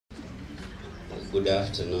Good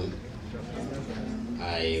afternoon.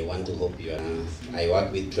 I want to hope you are. I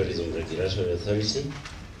work with Tourism Regulatory Authority.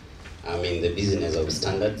 I'm in the business of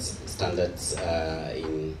standards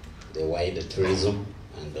in the wider tourism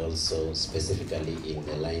and also specifically in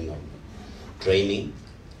the line of training,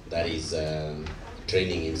 that is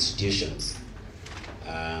training institutions.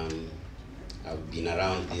 I've been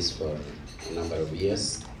around this for a number of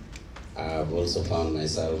years. I've also found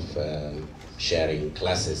myself sharing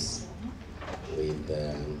classes with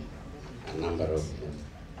a number of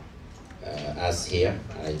us here.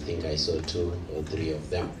 I think I saw 2 or 3 of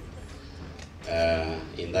them.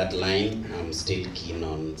 In that line, I'm still keen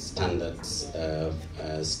on standards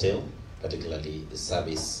still, particularly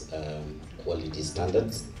service quality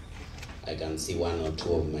standards. I can see 1 or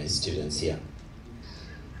 2 of my students here.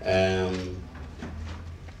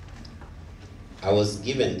 I was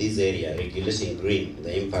given this area, regulating green,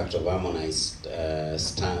 the impact of harmonized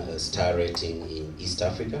star rating in East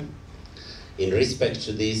Africa. In respect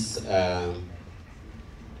to this, I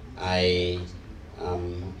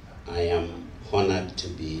am honored to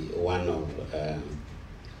be one of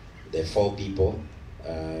the 4 people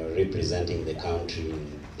representing the country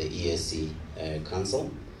in the ESC Council.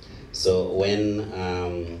 So when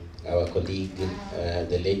our colleague,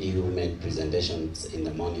 the lady who made presentations in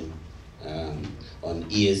the morning on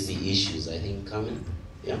ESC issues, I think Carmen,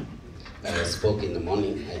 spoke in the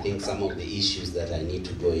morning. I think some of the issues that I need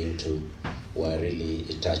to go into were really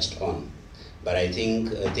touched on. But I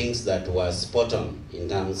think things that were spot on in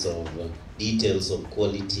terms of details of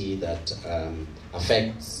quality that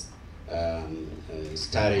affects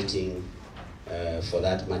star rating for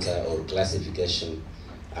that matter, or classification,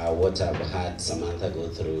 what I've had Samantha go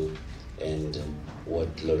through and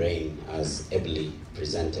what Lorraine has ably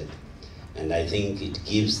presented. And I think it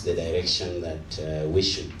gives the direction that we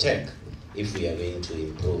should take if we are going to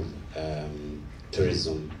improve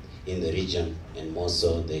tourism in the region, and more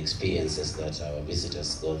so the experiences that our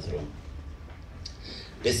visitors go through.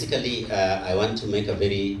 Basically, I want to make a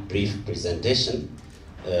very brief presentation,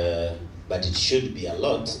 but it should be a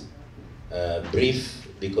lot. Brief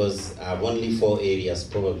because I have only 4 areas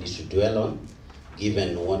probably to dwell on,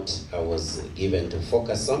 given what I was given to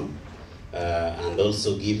focus on. And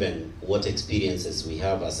also given what experiences we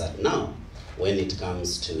have as at now when it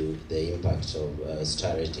comes to the impact of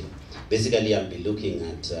star rating. Basically, I'll be looking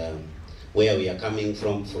at where we are coming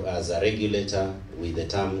from as a regulator with the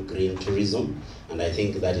term green tourism, and I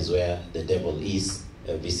think that is where the devil is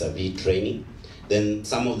vis-a-vis training. Then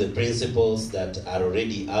some of the principles that are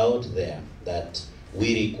already out there that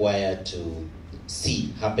we require to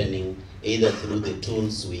see happening either through the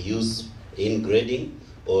tools we use in grading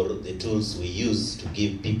or the tools we use to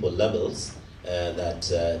give people labels that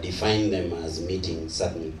define them as meeting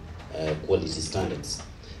certain quality standards.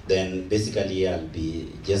 Then basically I'll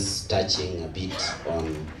be just touching a bit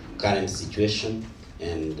on current situation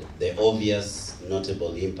and the obvious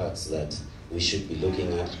notable impacts that we should be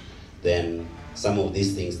looking at. Then some of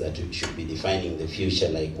these things that we should be defining the future,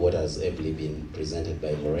 like what has ably been presented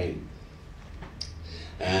by Lorraine.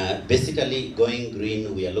 Basically, going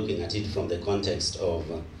green, we are looking at it from the context of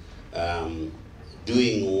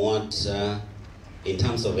doing what, in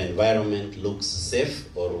terms of environment, looks safe,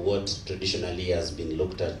 or what traditionally has been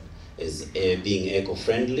looked at as being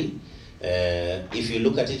eco-friendly. If you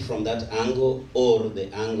look at it from that angle, or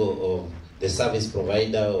the angle of the service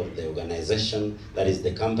provider or the organization, that is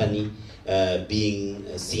the company, being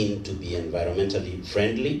seen to be environmentally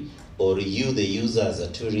friendly, or you, the user, as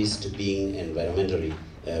a tourist, being environmentally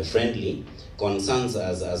friendly, concerns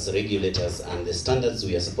us as regulators, and the standards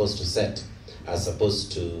we are supposed to set are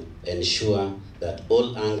supposed to ensure that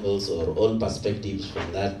all angles or all perspectives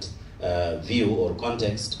from that view or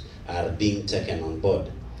context are being taken on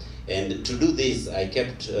board. And to do this, I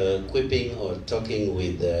kept quipping or talking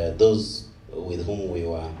with those with whom we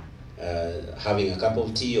were having a cup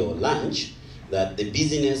of tea or lunch, that the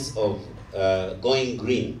business of going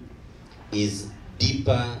green is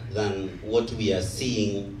deeper than what we are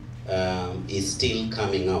seeing is still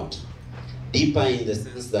coming out. Deeper in the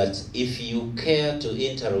sense that if you care to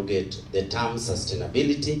interrogate the term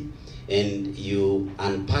sustainability and you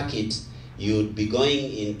unpack it, you'd be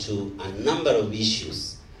going into a number of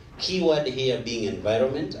issues. Keyword here being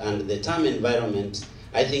environment, and the term environment,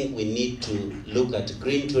 I think we need to look at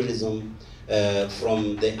green tourism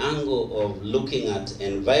from the angle of looking at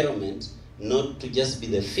environment, not to just be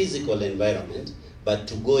the physical environment, but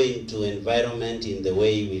to go into environment in the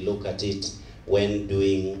way we look at it when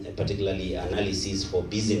doing particularly analysis for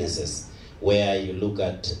businesses, where you look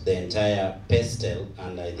at the entire PESTEL,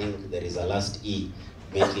 and I think there is a last E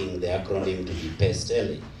making the acronym to be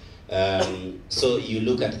PESTEL, So you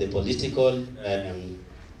look at the political,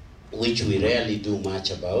 which we rarely do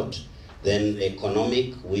much about, then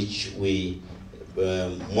economic, which we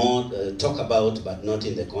more talk about but not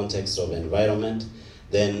in the context of environment.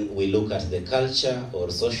 Then we look at the culture or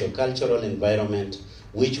socio-cultural environment,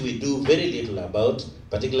 which we do very little about,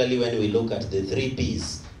 particularly when we look at the 3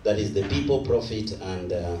 Ps, that is the people, profit,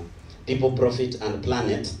 and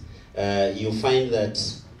planet. You find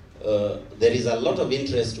that there is a lot of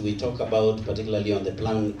interest we talk about, particularly on the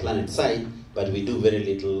planet side, but we do very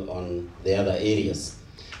little on the other areas.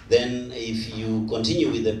 Then if you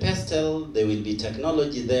continue with the pastel, there will be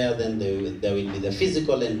technology there, then there will be the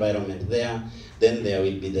physical environment there, then there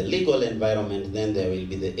will be the legal environment, then there will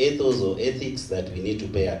be the ethos or ethics that we need to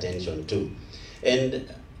pay attention to.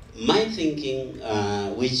 And my thinking,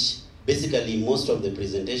 which basically most of the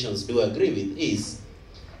presentations do agree with, is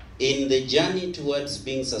in the journey towards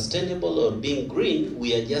being sustainable or being green,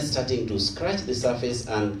 we are just starting to scratch the surface,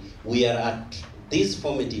 and we are at this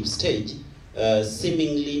formative stage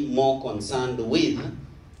seemingly more concerned with,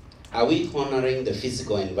 are we honoring the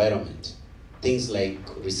physical environment? Things like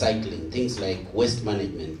recycling, things like waste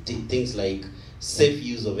management, things like safe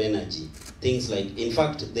use of energy, things like, in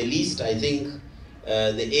fact, the list, I think,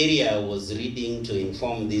 the area I was reading to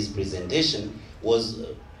inform this presentation was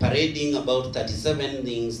parading about 37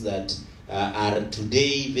 things that are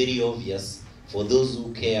today very obvious for those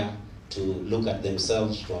who care to look at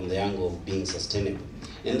themselves from the angle of being sustainable.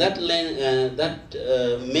 And that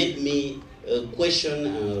made me question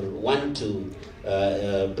or want to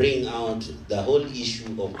bring out the whole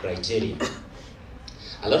issue of criteria.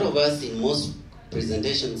 A lot of us in most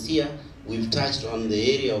presentations here, we've touched on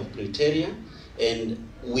the area of criteria, and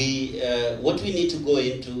what we need to go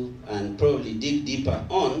into and probably dig deeper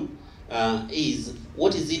on is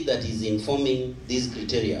what is it that is informing these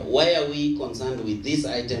criteria? Why are we concerned with this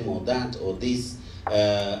item or that or this?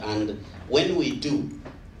 And when we do,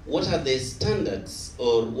 what are the standards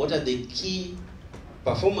or what are the key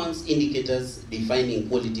performance indicators defining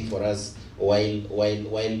quality for us while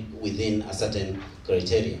within a certain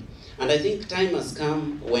criteria? And I think time has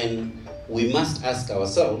come when we must ask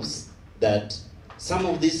ourselves that some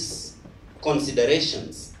of these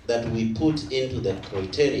considerations that we put into the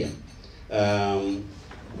criteria,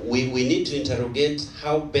 we need to interrogate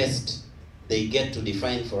how best they get to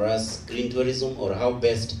define for us green tourism, or how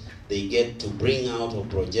best they get to bring out or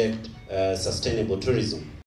project sustainable tourism.